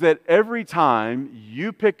is that every time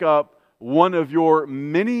you pick up one of your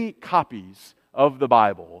many copies of the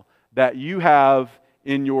Bible that you have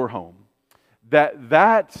in your home,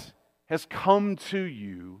 that has come to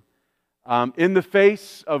you in the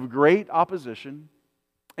face of great opposition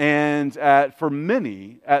and for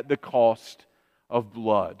many at the cost of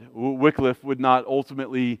blood. Wycliffe would not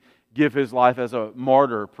ultimately give his life as a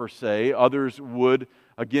martyr per se. Others would,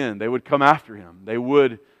 again, they would come after him. They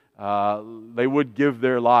would give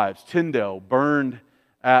their lives. Tyndale burned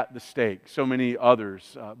at the stake. So many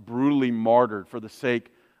others brutally martyred for the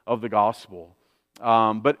sake of the gospel.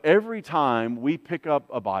 But every time we pick up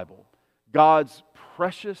a Bible, God's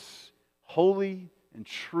precious, holy, and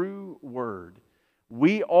true Word,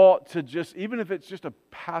 we ought to just, even if it's just a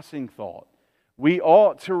passing thought, we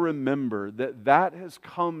ought to remember that that has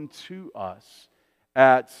come to us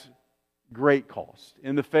at great cost,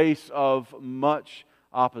 in the face of much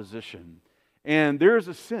opposition. And there is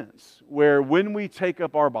a sense where when we take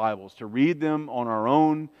up our Bibles to read them on our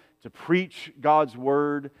own, to preach God's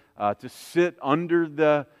Word, to sit under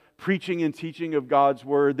the preaching and teaching of God's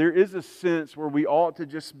Word, there is a sense where we ought to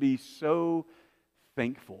just be so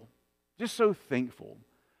thankful, just so thankful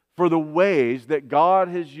for the ways that God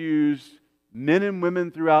has used men and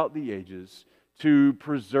women throughout the ages to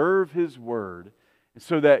preserve His Word,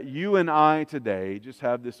 so that you and I today just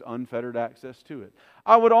have this unfettered access to it.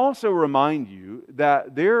 I would also remind you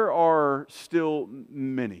that there are still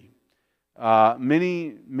many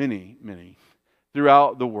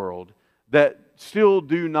throughout the world that still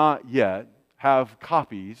do not yet have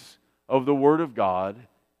copies of the Word of God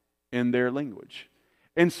in their language.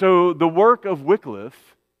 And so the work of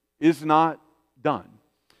Wycliffe is not done.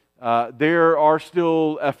 There are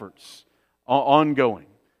still efforts ongoing.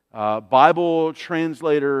 Bible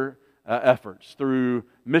translator efforts through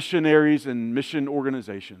missionaries and mission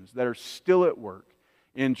organizations that are still at work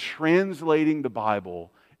in translating the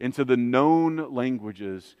Bible into the known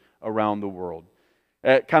languages around the world.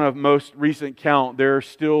 At kind of most recent count, there are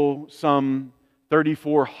still some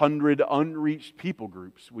 3,400 unreached people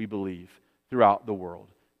groups, we believe, throughout the world.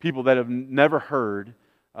 People that have never heard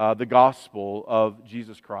the gospel of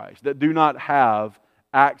Jesus Christ, that do not have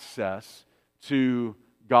access to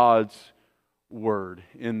God's word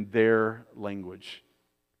in their language.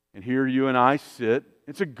 And here you and I sit.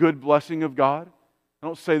 It's a good blessing of God. I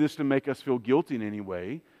don't say this to make us feel guilty in any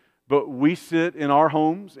way, but we sit in our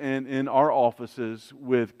homes and in our offices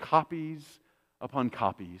with copies upon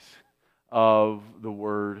copies of the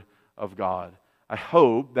Word of God. I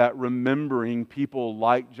hope that remembering people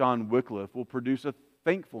like John Wycliffe will produce a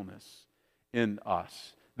thankfulness in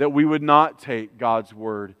us, that we would not take God's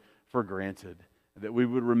Word for granted, that we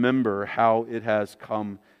would remember how it has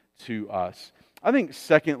come to us. I think,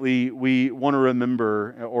 secondly, we want to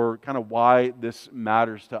remember, or kind of why this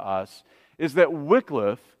matters to us, is that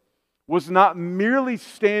Wycliffe was not merely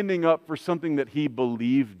standing up for something that he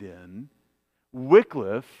believed in.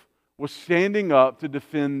 Wycliffe was standing up to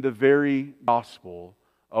defend the very gospel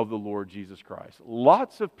of the Lord Jesus Christ.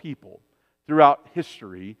 Lots of people throughout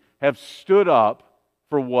history have stood up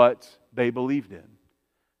for what they believed in.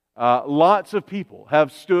 Lots of people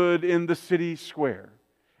have stood in the city square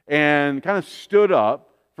and kind of stood up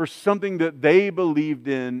for something that they believed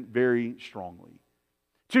in very strongly.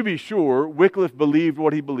 To be sure, Wycliffe believed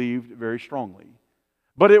what he believed very strongly.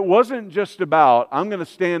 But it wasn't just about, I'm going to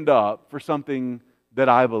stand up for something that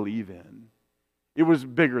I believe in. It was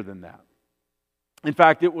bigger than that. In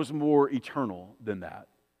fact, it was more eternal than that.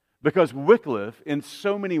 Because Wycliffe, in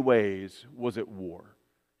so many ways, was at war.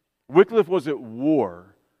 Wycliffe was at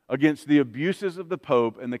war against the abuses of the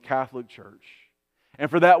Pope and the Catholic Church. And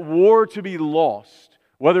for that war to be lost,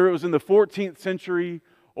 whether it was in the 14th century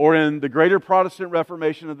or in the greater Protestant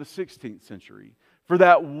Reformation of the 16th century, for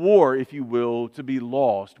that war, if you will, to be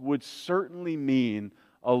lost would certainly mean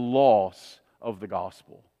a loss of the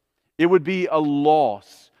gospel. It would be a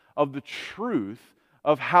loss of the truth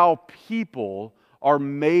of how people are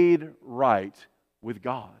made right with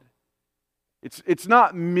God. It's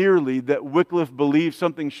not merely that Wycliffe believed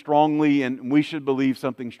something strongly and we should believe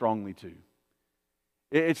something strongly too.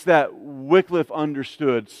 It's that Wycliffe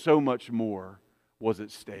understood so much more was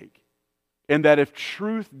at stake. And that if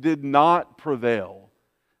truth did not prevail,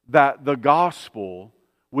 that the gospel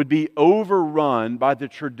would be overrun by the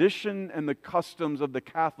tradition and the customs of the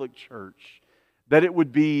Catholic Church, that it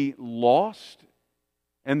would be lost,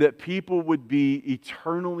 and that people would be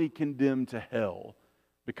eternally condemned to hell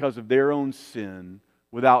because of their own sin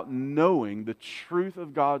without knowing the truth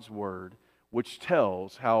of God's Word, which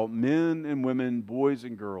tells how men and women, boys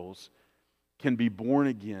and girls, can be born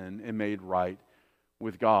again and made right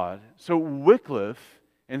with God. So Wycliffe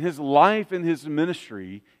and his life and his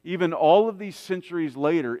ministry, even all of these centuries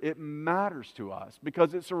later, it matters to us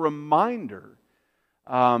because it's a reminder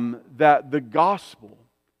that the gospel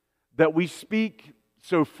that we speak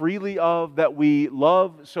so freely of, that we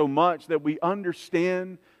love so much, that we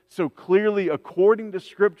understand so clearly according to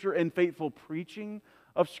Scripture and faithful preaching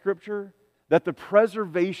of Scripture, that the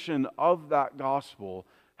preservation of that gospel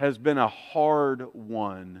has been a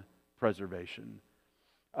hard-won preservation.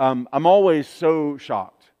 I'm always so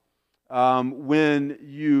shocked when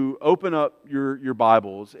you open up your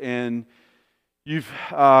Bibles and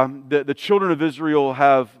the children of Israel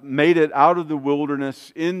have made it out of the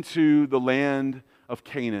wilderness into the land of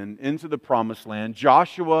Canaan, into the promised land.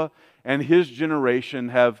 Joshua and his generation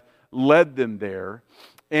have led them there.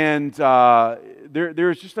 And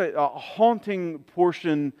there's just a haunting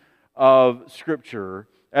portion of Scripture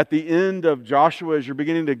at the end of Joshua as you're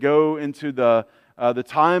beginning to go into the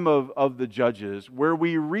time of the Judges, where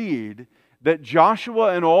we read that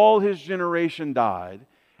Joshua and all his generation died,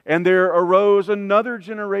 and there arose another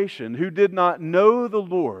generation who did not know the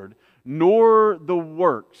Lord, nor the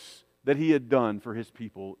works that He had done for His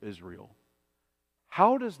people Israel.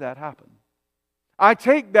 How does that happen? I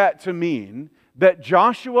take that to mean that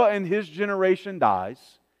Joshua and his generation dies,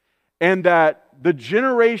 and that the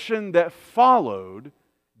generation that followed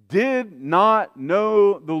did not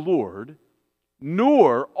know the Lord,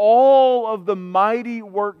 nor all of the mighty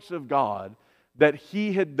works of God that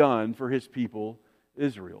He had done for His people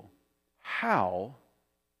Israel. How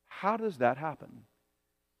does that happen?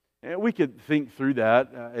 And we could think through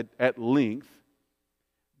that at length,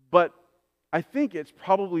 but I think it's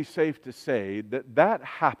probably safe to say that that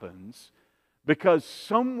happens because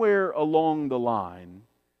somewhere along the line,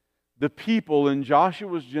 the people in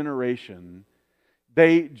Joshua's generation,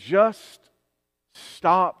 they just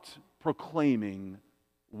stopped proclaiming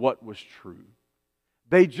what was true.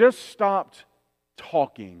 They just stopped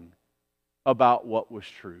talking about what was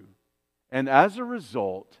true. And as a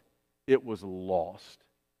result, it was lost.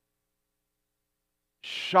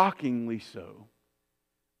 Shockingly so.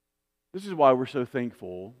 This is why we're so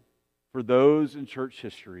thankful for those in church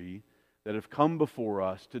history that have come before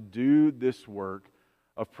us to do this work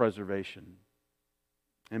of preservation.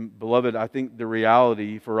 And beloved, I think the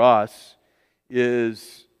reality for us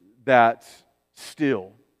is that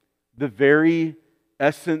still the very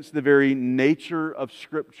essence, the very nature of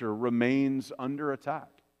Scripture remains under attack.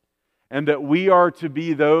 And that we are to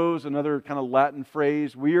be those, another kind of Latin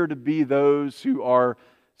phrase, we are to be those who are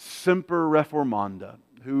semper reformanda,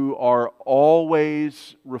 who are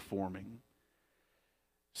always reforming,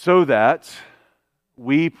 so that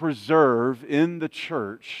we preserve in the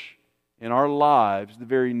church, in our lives, the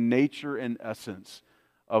very nature and essence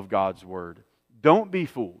of God's Word. Don't be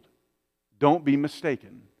fooled. Don't be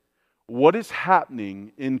mistaken. What is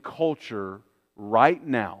happening in culture right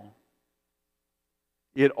now,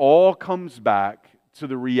 it all comes back to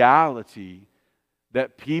the reality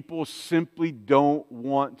that people simply don't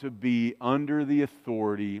want to be under the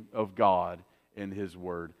authority of God and His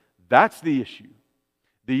Word. That's the issue.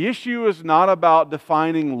 The issue is not about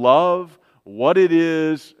defining love, what it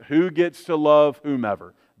is, who gets to love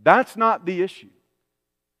whomever. That's not the issue.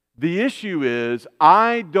 The issue is,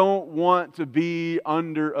 I don't want to be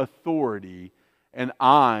under authority, and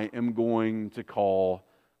I am going to call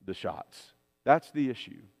the shots. That's the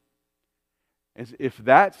issue. As if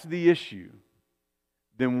that's the issue,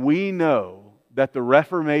 then we know that the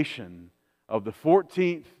Reformation of the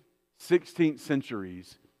 14th, 16th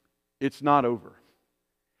centuries, it's not over.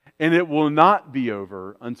 And it will not be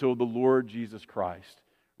over until the Lord Jesus Christ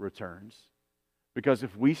returns. Because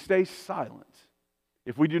if we stay silent,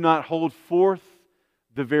 if we do not hold forth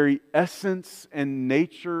the very essence and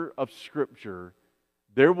nature of Scripture,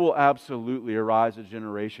 there will absolutely arise a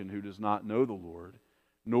generation who does not know the Lord,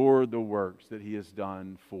 nor the works that He has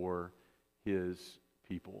done for His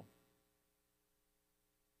people.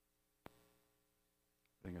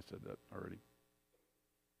 I think I said that already.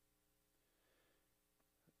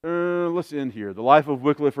 Let's end here. The life of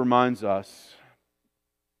Wycliffe reminds us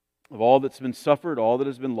of all that's been suffered, all that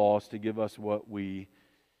has been lost, to give us what we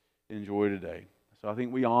enjoy today. So I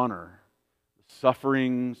think we honor the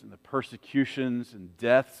sufferings and the persecutions and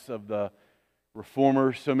deaths of the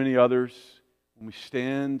reformers, so many others, when we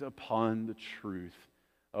stand upon the truth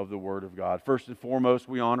of the Word of God. First and foremost,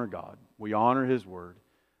 we honor God. We honor His Word,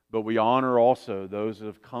 but we honor also those that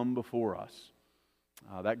have come before us.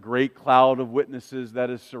 That great cloud of witnesses that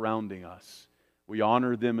is surrounding us. We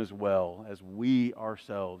honor them as well as we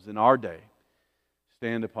ourselves in our day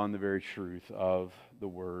stand upon the very truth of the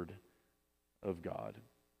Word of God.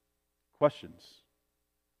 Questions?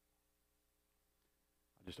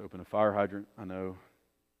 I just opened a fire hydrant. I know.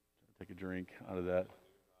 Take a drink out of that.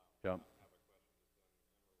 Yep.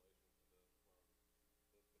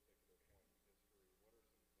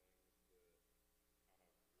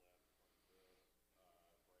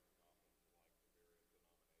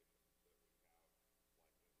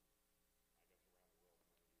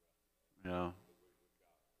 Yeah.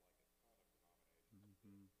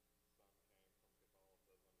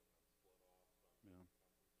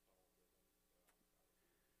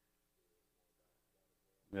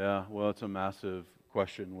 Yeah, well, it's a massive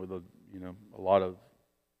question with a lot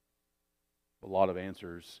of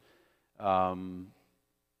answers.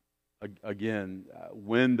 Again,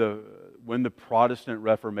 when the Protestant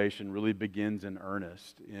Reformation really begins in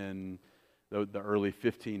earnest in the early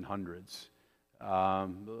 1500s,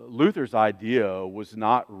 Luther's idea was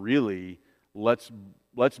not really let's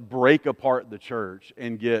break apart the church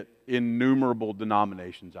and get innumerable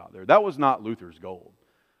denominations out there. That was not Luther's goal.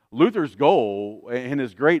 Luther's goal and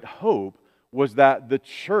his great hope was that the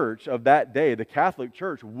church of that day, the Catholic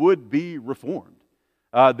Church, would be reformed.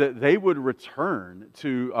 That they would return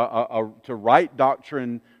to right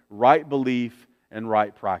doctrine, right belief, and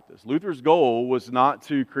right practice. Luther's goal was not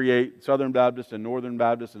to create Southern Baptists and Northern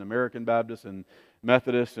Baptists and American Baptists and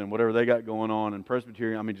Methodists and whatever they got going on, and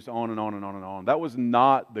Presbyterian, just on and on and on and on. That was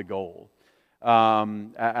not the goal.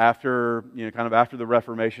 After the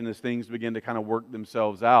Reformation, as things begin to kind of work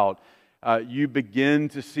themselves out, you begin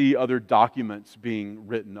to see other documents being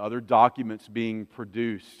written, other documents being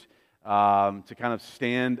produced to kind of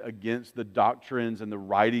stand against the doctrines and the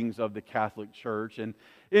writings of the Catholic Church. And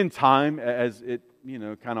in time, as it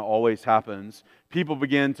kind of always happens, people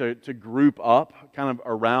begin to group up kind of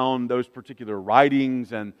around those particular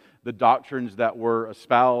writings and the doctrines that were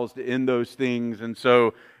espoused in those things. And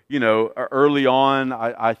so early on,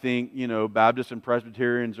 I think, Baptists and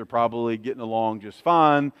Presbyterians are probably getting along just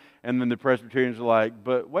fine. And then the Presbyterians are like,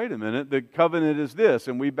 but wait a minute, the covenant is this,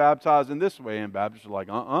 and we baptize in this way. And Baptists are like,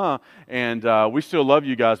 and we still love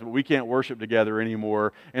you guys, but we can't worship together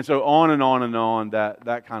anymore. And so on and on and on,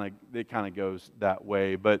 it kind of goes that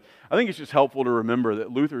way. But I think it's just helpful to remember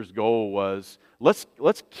that Luther's goal was, let's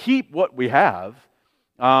keep what we have,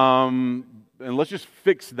 and let's just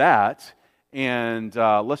fix that. And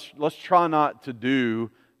let's try not to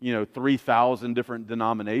do 3,000 different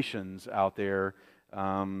denominations out there.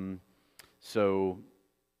 So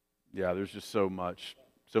yeah, there's just so much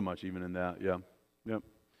even in that. Yeah, yep.